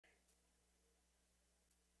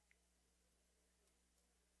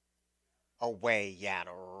Away and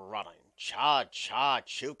running. Cha Cha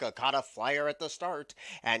Chuka caught a flyer at the start,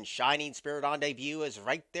 and Shining Spirit on debut is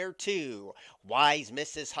right there too. Wise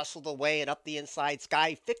Misses hustled away and up the inside.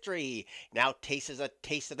 Sky Victory now tastes a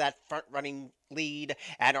taste of that front running lead,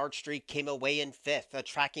 and Arch Street came away in fifth. The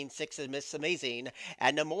tracking six is Miss Amazing,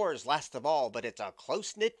 and Nemours last of all, but it's a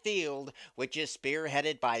close-knit field, which is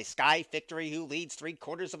spearheaded by Sky Victory, who leads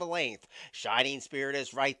 3/4 of a length. Shining Spirit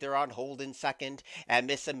is right there on hold in second, and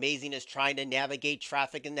Miss Amazing is trying to navigate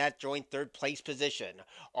traffic in that joint third place position.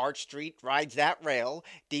 Arch Street rides that rail,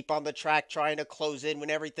 deep on the track trying to close in when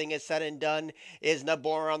everything is said and done is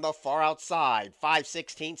Nabor on the far outside.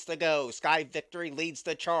 5/16 to go. Sky Victory leads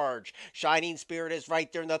the charge. Shining Spirit is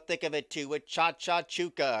right there in the thick of it too with Cha Cha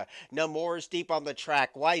Chuka. Nemours deep on the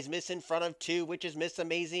track. Wise Miss in front of two, which is Miss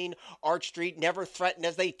Amazing. Arch Street never threatened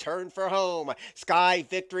as they turn for home. Sky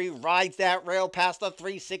Victory rides that rail past the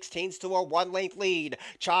 3/16 to a 1-length lead.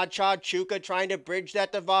 Cha Cha Chuka trying to bridge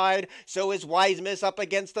that divide. So is Wise Miss up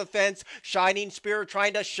against the fence. Shining Spirit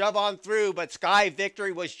trying to shove on through, but Sky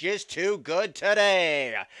Victory was just too good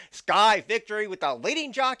today. Sky Victory with the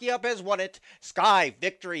leading jockey up has won it. Sky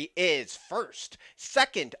Victory is first.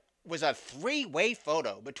 Second was a three-way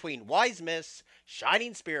photo between Wise Miss,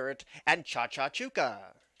 Shining Spirit, and Cha Cha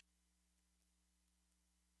Chuka.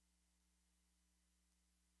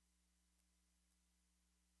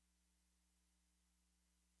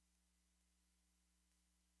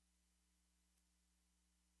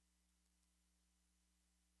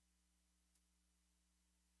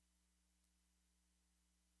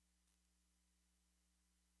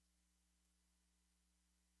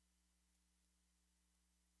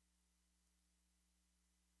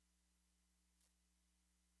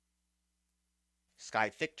 Sky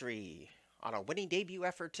Victory on a winning debut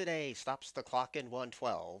effort today stops the clock in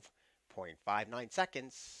 1:12.59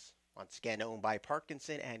 seconds. Once again owned by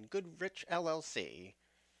Parkinson and Goodrich LLC.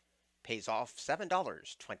 Pays off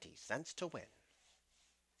 $7.20 to win.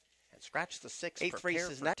 And scratch the six. Eighth race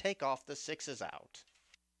is not take off. The six is out.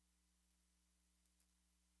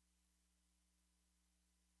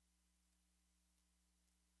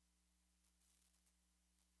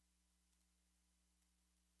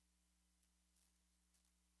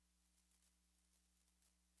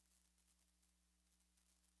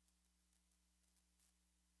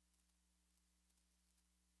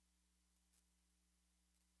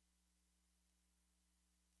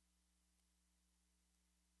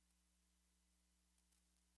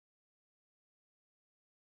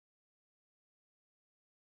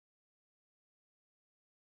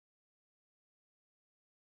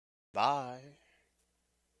 Bye.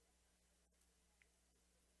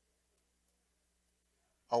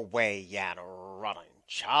 Away and running.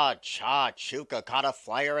 Cha Cha Chuka caught a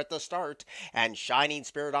flyer at the start, and Shining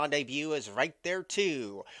Spirit on debut is right there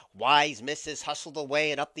too. Wise Misses hustled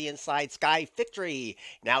away and up the inside. Sky Victory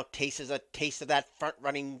now tastes a taste of that front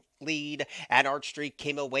running lead, and Arch Street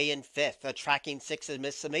came away in fifth. The tracking six is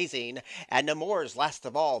Miss Amazing, and Nemours last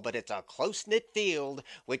of all, but it's a close-knit field,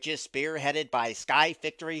 which is spearheaded by Sky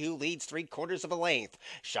Victory, who leads 3/4 of a length.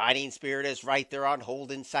 Shining Spirit is right there on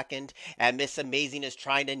hold in second, and Miss Amazing is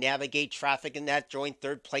trying to navigate traffic in that joint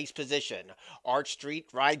third place position. Arch Street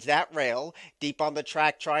rides that rail, deep on the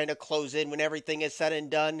track trying to close in when everything is said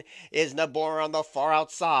and done is Nabor on the far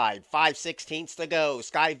outside. 5/16 to go.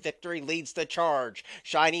 Sky Victory leads the charge.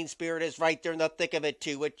 Shining Spirit is right there in the thick of it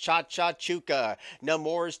too with Cha Cha Chuka.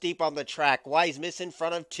 Nemours deep on the track. Wise Miss in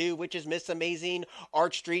front of two, which is Miss Amazing.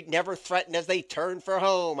 Arch Street never threatened as they turn for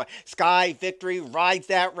home. Sky Victory rides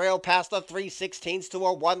that rail past the 3/16 to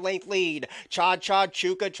a 1-length lead. Cha Cha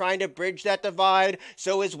Chuka trying to bridge that divide.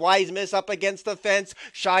 So is Wise Miss up against the fence.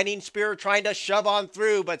 Shining Spirit trying to shove on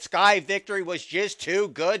through, but Sky Victory was just too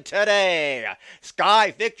good today.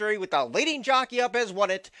 Sky Victory with the leading jockey up has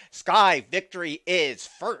won it. Sky Victory is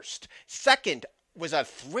first. Second was a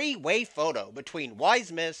three-way photo between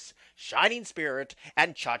Wise Miss, Shining Spirit,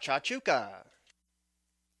 and Cha Cha Chuka.